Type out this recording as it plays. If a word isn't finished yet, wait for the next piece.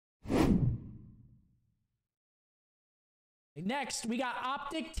Next, we got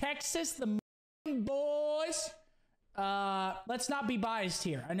Optic Texas, the boys. Let's not be biased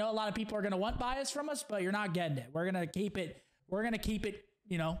here. I know a lot of people are gonna want bias from us, but you're not getting it. We're gonna keep it.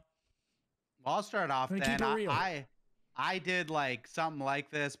 You know. Well, I'll start off then. Keep it real. I did like something like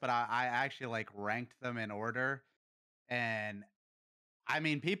this, but I actually like ranked them in order, and I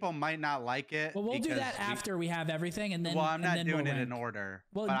mean, people might not like it. Well, we'll do that after we have everything, and then. Well, I'm not doing it in order.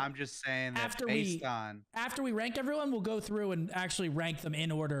 Well, but I'm just saying that after we rank everyone, we'll go through and actually rank them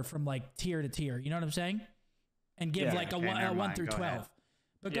in order from like tier to tier. You know what I'm saying? And give like a 1 through 12. Ahead.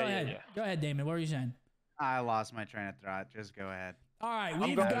 But go ahead. Go ahead, Damon. What were you saying? I lost my train of thought. Just go ahead. All right,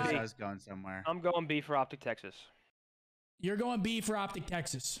 I was going somewhere. I'm going B for Optic Texas. You're going B for Optic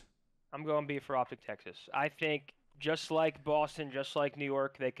Texas. I'm going B for Optic Texas. I think just like Boston, just like New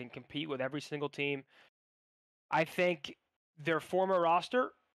York, they can compete with every single team. I think their former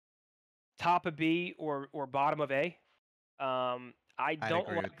roster, top of B or bottom of A. I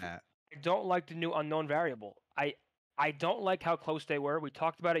don't like the new unknown variable. I don't like how close they were. We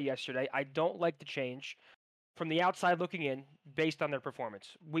talked about it yesterday. I don't like the change. From the outside looking in, based on their performance.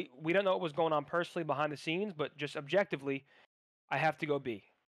 We don't know what was going on personally behind the scenes, but just objectively, I have to go B.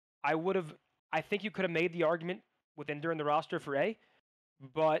 I think you could have made the argument during the roster for A,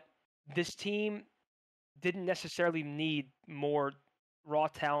 but this team didn't necessarily need more raw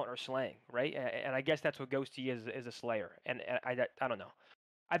talent or slaying, right? And I guess that's what Ghosty is a slayer. And I don't know.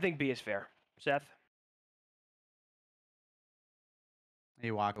 I think B is fair. Seth?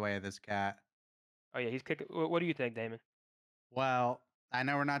 You walk away with this cat. Oh, yeah, he's kicking. What do you think, Damon? Well, I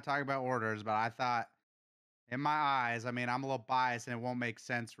know we're not talking about orders, but I thought, in my eyes, I mean, I'm a little biased and it won't make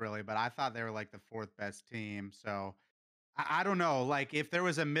sense really, but I thought they were like the 4th best team. So I don't know. Like, if there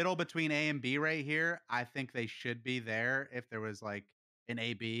was a middle between A and B right here, I think they should be there if there was like an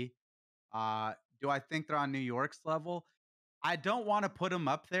A-B. Do I think they're on New York's level? I don't want to put them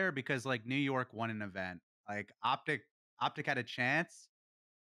up there because like New York won an event. Like Optic had a chance.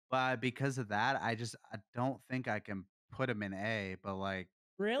 But because of that, I don't think I can put them in A. But like,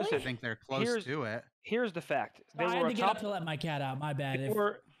 really, I think they're close to it. Here's the fact: I had to get up to let my cat out. My bad.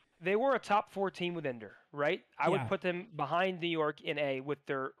 They were a top 4 team with Ender, right? I would put them behind New York in A with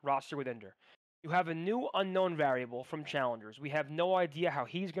their roster with Ender. You have a new unknown variable from challengers. We have no idea how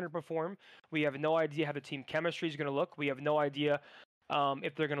he's going to perform. We have no idea how the team chemistry is going to look. We have no idea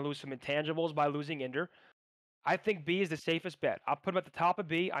if they're going to lose some intangibles by losing Ender. I think B is the safest bet. I'll put them at the top of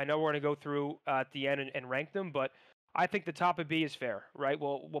B. I know we're going to go through at the end and rank them, but I think the top of B is fair, right?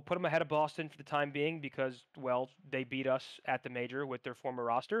 We'll put them ahead of Boston for the time being because, well, they beat us at the major with their former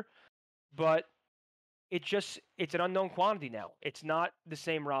roster. But it's an unknown quantity now. It's not the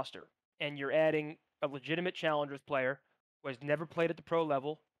same roster. And you're adding a legitimate challengers player who has never played at the pro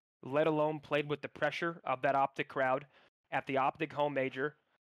level, let alone played with the pressure of that Optic crowd at the Optic home major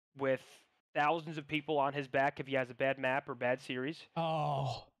with thousands of people on his back if he has a bad map or bad series.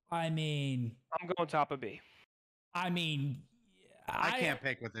 Oh, I mean, I'm going top of B. I mean, I can't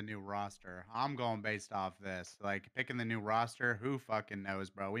pick with the new roster. I'm going based off this. Like, picking the new roster, who fucking knows,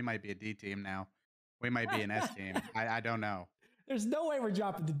 bro? We might be a D team now. We might be an S team. I don't know. There's no way we're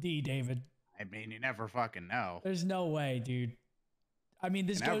dropping the D, David. I mean, you never fucking know. There's no way, dude. I mean,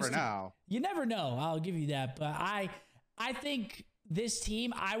 this goes. You never know. I'll give you that. But I think this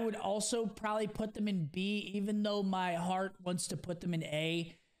team, I would also probably put them in B, even though my heart wants to put them in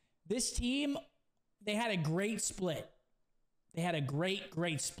A. This team, they had a great split. They had a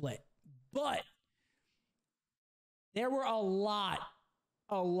great split. But there were a lot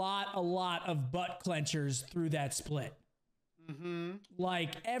of butt clenchers through that split. Mm-hmm.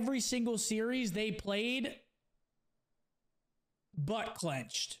 Like, every single series they played, butt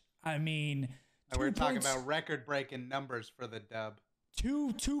clenched. I mean, we're talking about record-breaking numbers for the dub.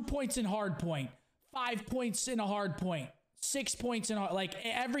 2 points in hard point, 5 points in a hard point, 6 points in a, like,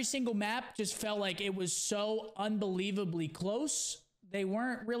 every single map just felt like it was so unbelievably close. They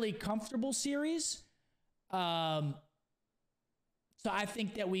weren't really comfortable series. So I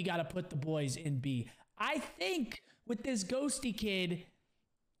think that we got to put the boys in B. I think with this Ghosty kid,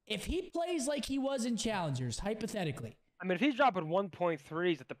 if he plays like he was in Challengers, hypothetically. I mean, if he's dropping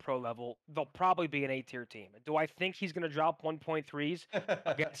 1.3s at the pro level, they'll probably be an A-tier team. Do I think he's going to drop 1.3s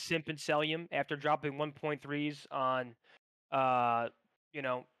against Simp and Celium after dropping 1.3s on,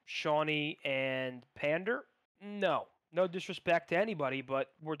 Shawnee and Pander? No. No disrespect to anybody, but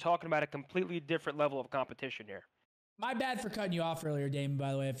we're talking about a completely different level of competition here. My bad for cutting you off earlier, Damon,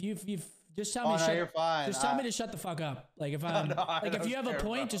 by the way. If you've just tell me you're fine. Just tell me to shut the fuck up. Like, if I'm if you have a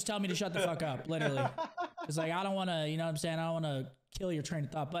point, just tell me to shut the fuck up, literally. Cuz like, I don't want to, you know what I'm saying? I don't want to kill your train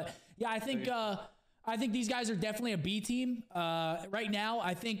of thought. But yeah, I think I think these guys are definitely a B team right now.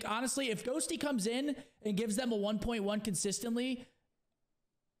 I think, honestly, if Ghosty comes in and gives them a 1.1 consistently,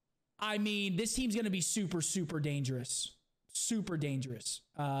 I mean, this team's going to be super, super dangerous. Super dangerous.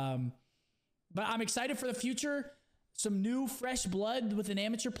 But I'm excited for the future. Some new, fresh blood with an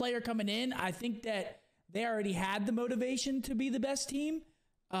amateur player coming in. I think that they already had the motivation to be the best team.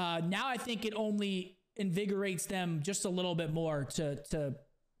 Now I think it only invigorates them just a little bit more to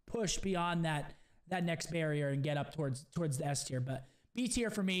push beyond that next barrier and get up towards the S tier. But B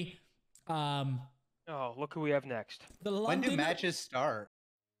tier for me. Oh, look who we have next. When do matches start?